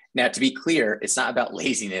matters. Now, to be clear, it's not about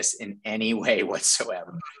laziness in any way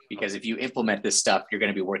whatsoever, because if you implement this stuff, you're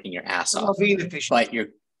going to be working your ass off, but you're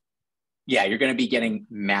going to be getting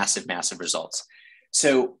massive, massive results.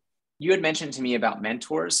 So you had mentioned to me about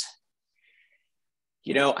mentors.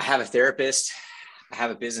 I have a therapist, I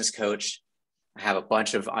have a business coach, I have a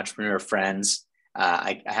bunch of entrepreneur friends.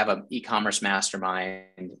 I have an e-commerce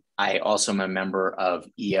mastermind. I also am a member of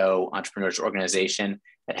EO, Entrepreneurs Organization,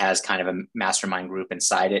 that has kind of a mastermind group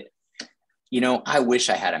inside it. I wish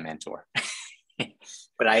I had a mentor,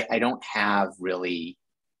 but I don't have really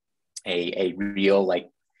a real like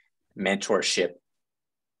mentorship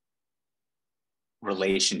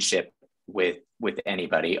relationship with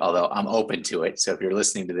anybody, although I'm open to it. So if you're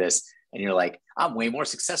listening to this and you're like, I'm way more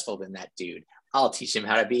successful than that dude, I'll teach him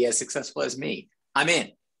how to be as successful as me. I'm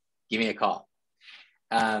in. Give me a call.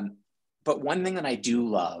 But one thing that I do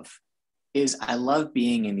love is I love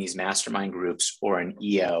being in these mastermind groups or an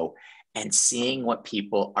EO and seeing what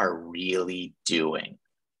people are really doing.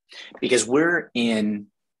 Because we're in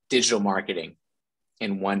digital marketing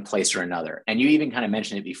in one place or another. And you even kind of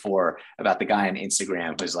mentioned it before about the guy on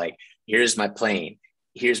Instagram who's like, here's my plane,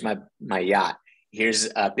 here's my yacht, here's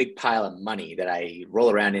a big pile of money that I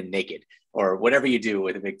roll around in naked, or whatever you do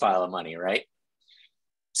with a big pile of money, right?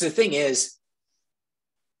 So the thing is,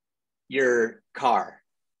 your car,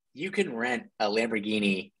 you can rent a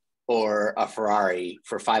Lamborghini or a Ferrari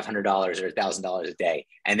for $500 or $1,000 a day,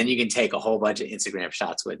 and then you can take a whole bunch of Instagram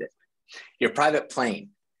shots with it. Your private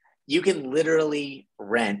plane, you can literally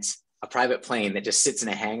rent a private plane that just sits in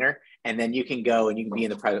a hangar, and then you can go and you can be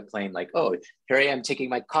in the private plane like, oh, here I am taking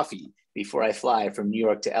my coffee before I fly from New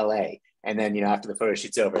York to LA. And then, after the photo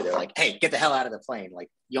shoot's over, they're like, hey, get the hell out of the plane. Like,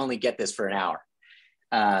 you only get this for an hour.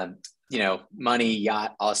 Money,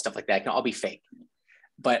 yacht, all this stuff like that can all be fake.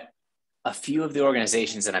 But a few of the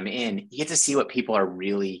organizations that I'm in, you get to see what people are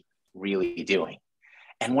really, really doing.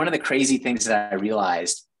 And one of the crazy things that I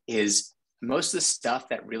realized is most of the stuff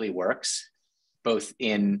that really works, both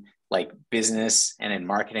in like business and in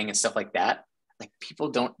marketing and stuff like that, like people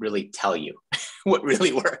don't really tell you what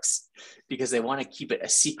really works because they want to keep it a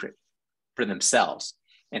secret for themselves.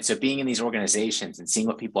 And so being in these organizations and seeing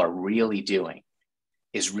what people are really doing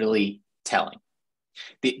is really telling.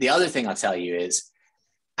 The other thing I'll tell you is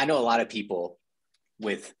I know a lot of people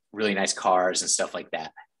with really nice cars and stuff like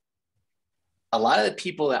that. A lot of the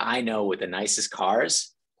people that I know with the nicest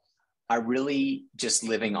cars are really just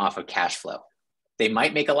living off of cash flow. They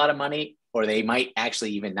might make a lot of money, or they might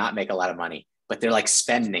actually even not make a lot of money, but they're like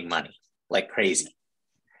spending money, like crazy.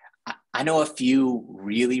 I know a few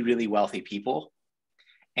really, really wealthy people,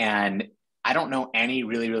 and I don't know any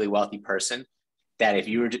really, really wealthy person that if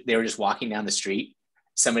they were just walking down the street,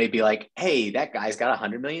 somebody would be like, hey, that guy's got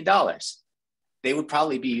 $100 million. They would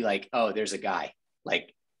probably be like, oh, there's a guy,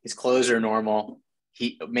 like his clothes are normal.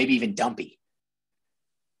 He maybe even dumpy.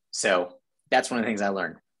 So that's one of the things I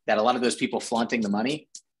learned, that a lot of those people flaunting the money,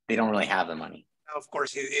 they don't really have the money. Of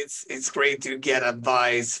course, it's great to get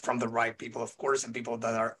advice from the right people, of course, and people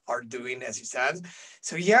that are doing, as you said.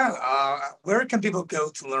 So yeah, where can people go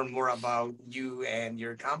to learn more about you and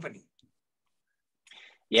your company?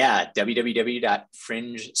 Yeah,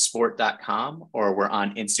 www.fringesport.com, or we're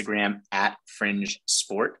on Instagram at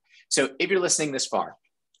fringesport. So if you're listening this far,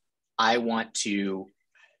 I want to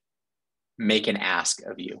make an ask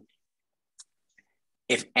of you.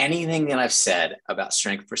 If anything that I've said about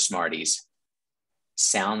Strength for Smarties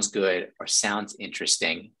sounds good or sounds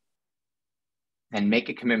interesting, then make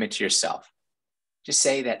a commitment to yourself. Just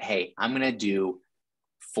say that, hey, I'm going to do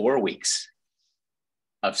 4 weeks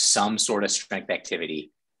of some sort of strength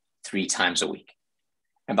activity 3 times a week.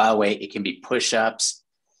 And by the way, it can be push-ups.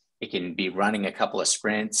 It can be running a couple of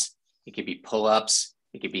sprints. It could be pull-ups.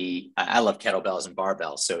 It could be, I love kettlebells and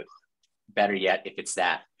barbells. So better yet, if it's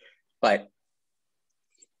that. But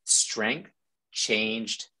strength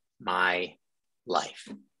changed my life.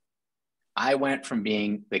 I went from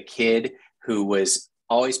being the kid who was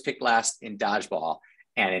always picked last in dodgeball,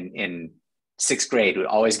 and in 6th grade would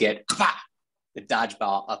always get the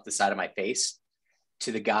dodgeball up the side of my face,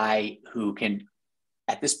 to the guy who can,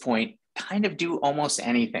 at this point, kind of do almost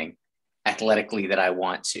anything athletically that I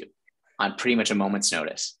want to on pretty much a moment's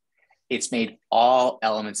notice. It's made all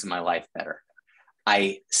elements of my life better.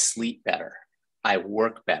 I sleep better. I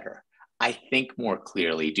work better. I think more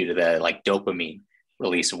clearly due to the dopamine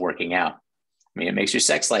release of working out. I mean, it makes your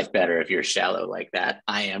sex life better if you're shallow like that.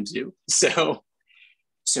 I am too. So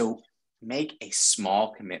make a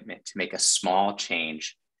small commitment to make a small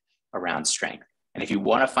change around strength. And if you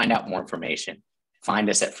want to find out more information, find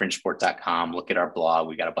us at fringesport.com. Look at our blog.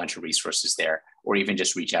 We got a bunch of resources there, or even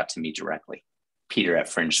just reach out to me directly, Peter at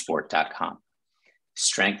fringesport.com.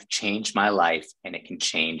 Strength changed my life, and it can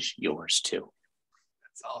change yours too.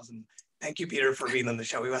 That's awesome. Thank you, Peter, for being on the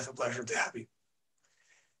show. It was a pleasure to have you.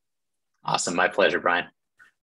 Awesome. My pleasure, Brian.